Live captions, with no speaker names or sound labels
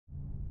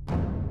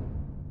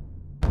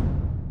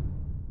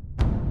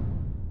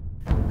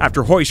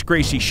After Royce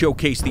Gracie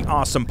showcased the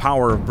awesome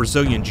power of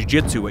Brazilian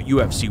Jiu-Jitsu at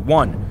UFC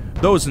 1,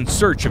 those in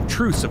search of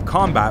truths of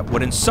combat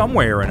would in some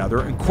way or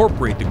another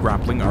incorporate the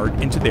grappling art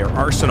into their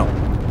arsenal.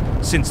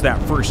 Since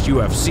that first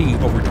UFC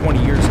over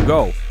 20 years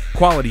ago,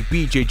 quality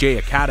BJJ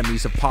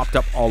academies have popped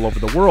up all over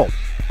the world,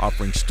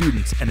 offering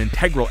students an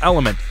integral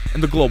element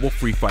in the global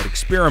free fight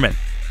experiment.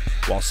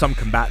 While some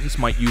combatants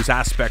might use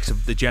aspects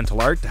of the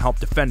gentle art to help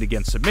defend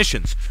against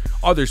submissions,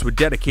 others would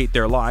dedicate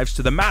their lives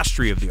to the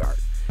mastery of the art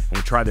and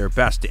would try their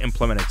best to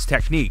implement its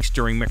techniques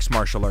during mixed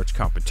martial arts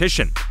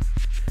competition.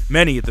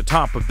 Many at the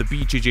top of the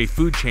BJJ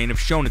food chain have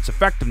shown its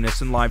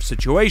effectiveness in live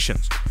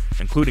situations,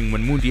 including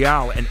when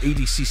Mundial and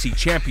ADCC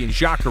champion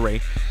Jacare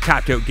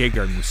tapped out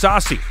Gegard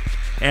Mousasi,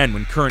 and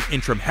when current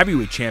interim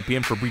heavyweight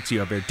champion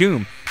Fabrizio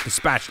Verdum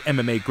dispatched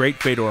MMA great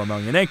Fedor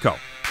Emelianenko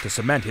to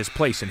cement his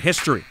place in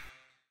history.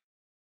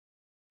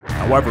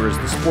 However, as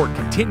the sport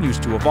continues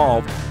to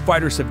evolve,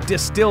 fighters have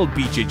distilled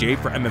BJJ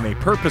for MMA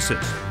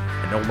purposes,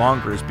 and no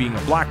longer is being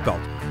a black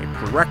belt a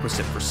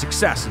prerequisite for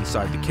success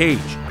inside the cage.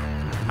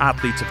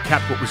 Athletes have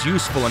kept what was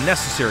useful and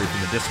necessary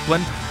from the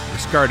discipline and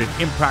discarded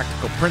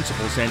impractical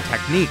principles and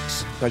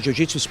techniques.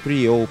 Jiu-Jitsu is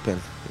pretty open,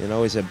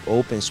 it's an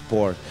open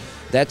sport.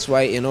 That's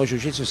why,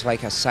 Jiu-Jitsu is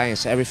like a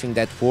science. Everything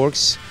that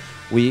works,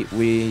 we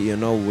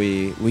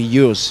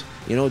use.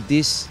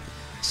 These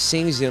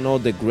things,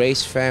 the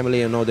Grace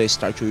family, they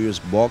start to use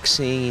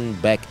boxing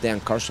back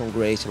then, Carson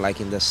Grace, like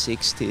in the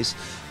 60s,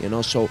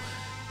 so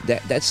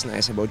that's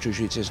nice about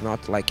Jiu-Jitsu. It's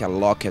not like a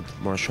locked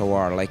martial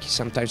art. Like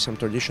sometimes some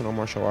traditional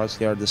martial arts,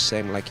 they are the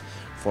same like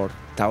for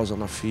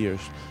thousands of years.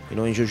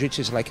 In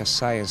Jiu-Jitsu it's like a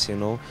science,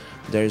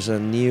 There's a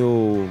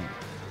new,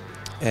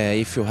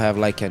 if you have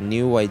like a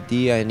new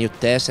idea, a new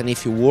test, and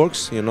if it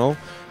works,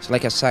 it's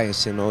like a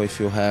science, If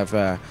you have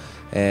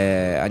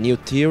a new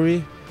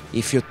theory,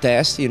 if you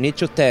test, you need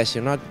to test,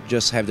 you not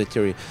just have the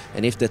theory.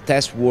 And if the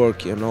test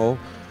work,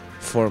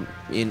 for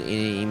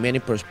in many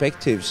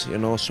perspectives,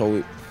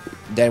 so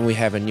then we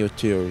have a new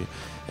theory.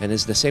 And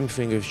it's the same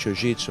thing with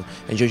Jiu-Jitsu.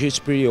 And Jiu-Jitsu is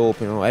pretty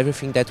open,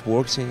 everything that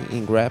works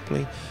in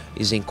grappling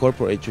is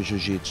incorporated to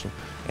Jiu-Jitsu.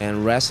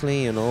 And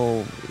wrestling, a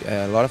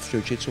lot of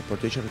Jiu-Jitsu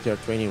practitioners, they are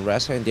training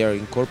wrestling and they are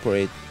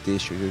incorporate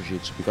this to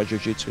Jiu-Jitsu. Because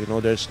Jiu-Jitsu,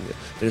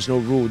 there's no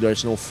rule,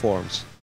 there's no forms.